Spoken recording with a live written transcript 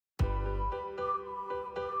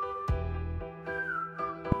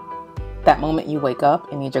that moment you wake up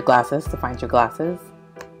and need your glasses to find your glasses.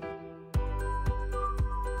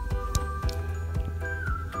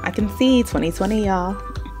 I can see 2020, y'all.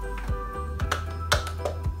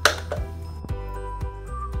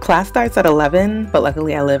 Class starts at 11, but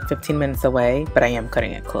luckily I live 15 minutes away, but I am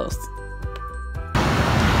cutting it close.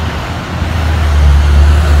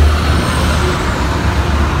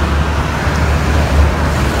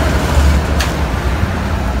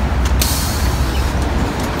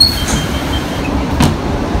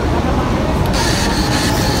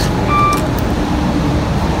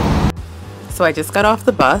 So I just got off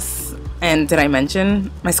the bus, and did I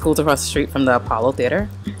mention my school's across the street from the Apollo Theater?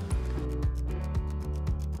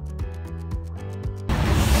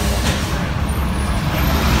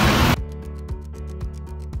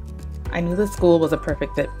 I knew the school was a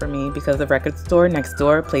perfect fit for me because the record store next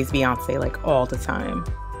door plays Beyonce like all the time.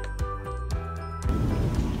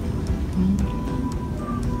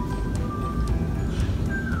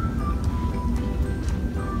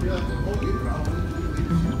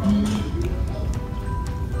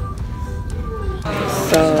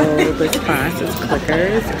 So this class is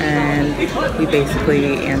clickers, and we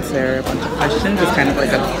basically answer a bunch of questions. It's kind of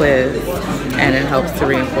like a quiz, and it helps to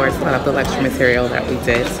reinforce a lot of the lecture material that we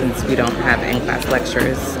did since we don't have in-class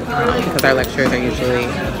lectures, because our lectures are usually,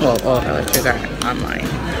 well, all of our lectures are online.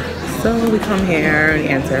 So we come here and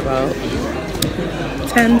answer about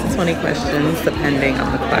 10 to 20 questions depending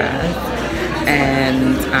on the class,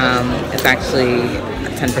 and it's actually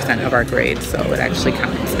 10% of our grade, so it actually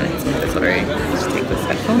counts, and it's mandatory. Just take this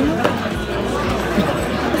headphone out.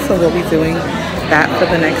 So we'll be doing that for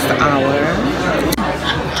the next hour.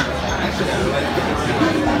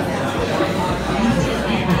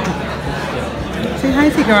 Say hi,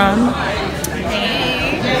 Tigran.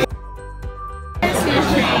 Hey.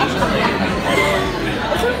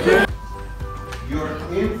 Your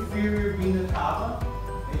inferior vena cava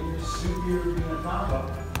and your superior vena cava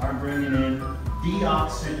are bringing in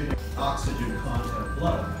deoxygen, oxygen content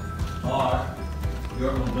blood, are your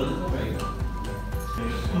umbilical rate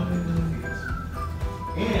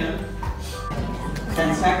and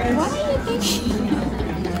 10 seconds. What do you think?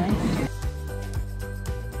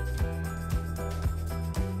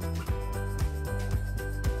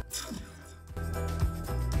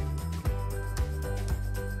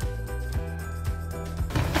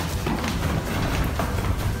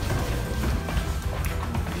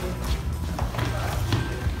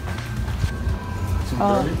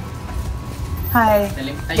 Oh. Hi.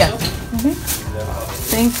 Yes.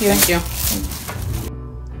 Thank you. Thank you.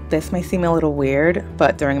 This might seem a little weird,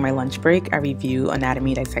 but during my lunch break, I review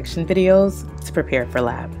anatomy dissection videos to prepare for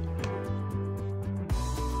lab.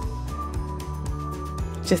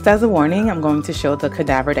 Just as a warning, I'm going to show the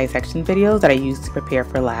cadaver dissection videos that I use to prepare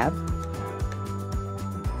for lab.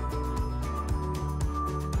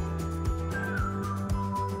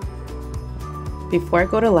 Before I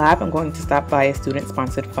go to lab, I'm going to stop by a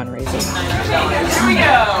student-sponsored fundraiser. Here we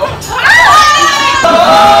go!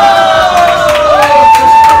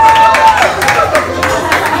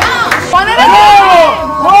 One at a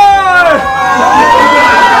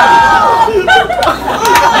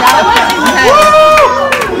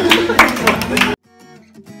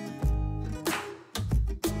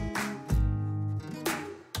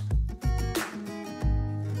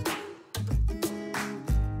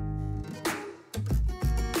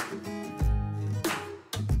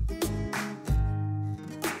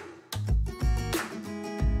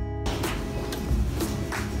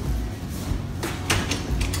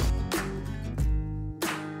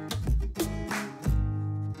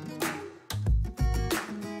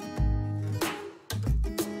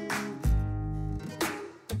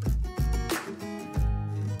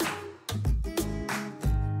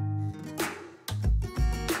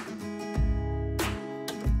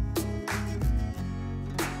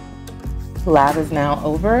Lab is now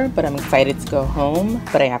over, but I'm excited to go home,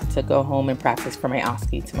 but I have to go home and practice for my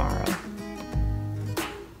OSCE tomorrow.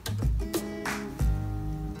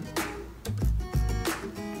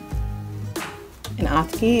 An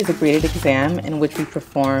OSCE is a graded exam in which we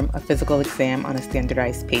perform a physical exam on a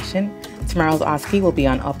standardized patient. Tomorrow's OSCE will be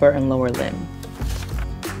on upper and lower limb.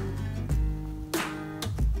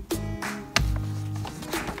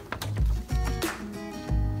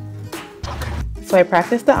 So I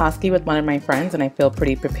practiced the OSCE with one of my friends and I feel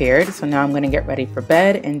pretty prepared. So now I'm going to get ready for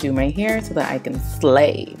bed and do my hair so that I can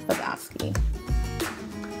slay for the OSCE.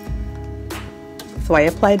 So I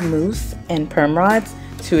applied mousse and perm rods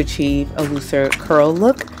to achieve a looser curl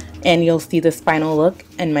look, and you'll see this final look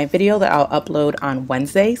in my video that I'll upload on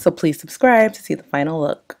Wednesday. So please subscribe to see the final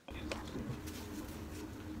look.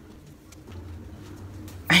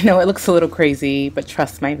 I I know it looks a little crazy, but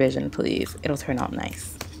trust my vision, please. It'll turn out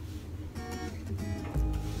nice.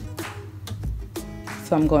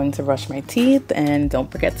 So I'm going to brush my teeth and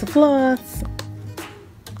don't forget to floss.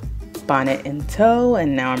 Bonnet in tow,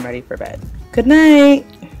 and now I'm ready for bed. Good night.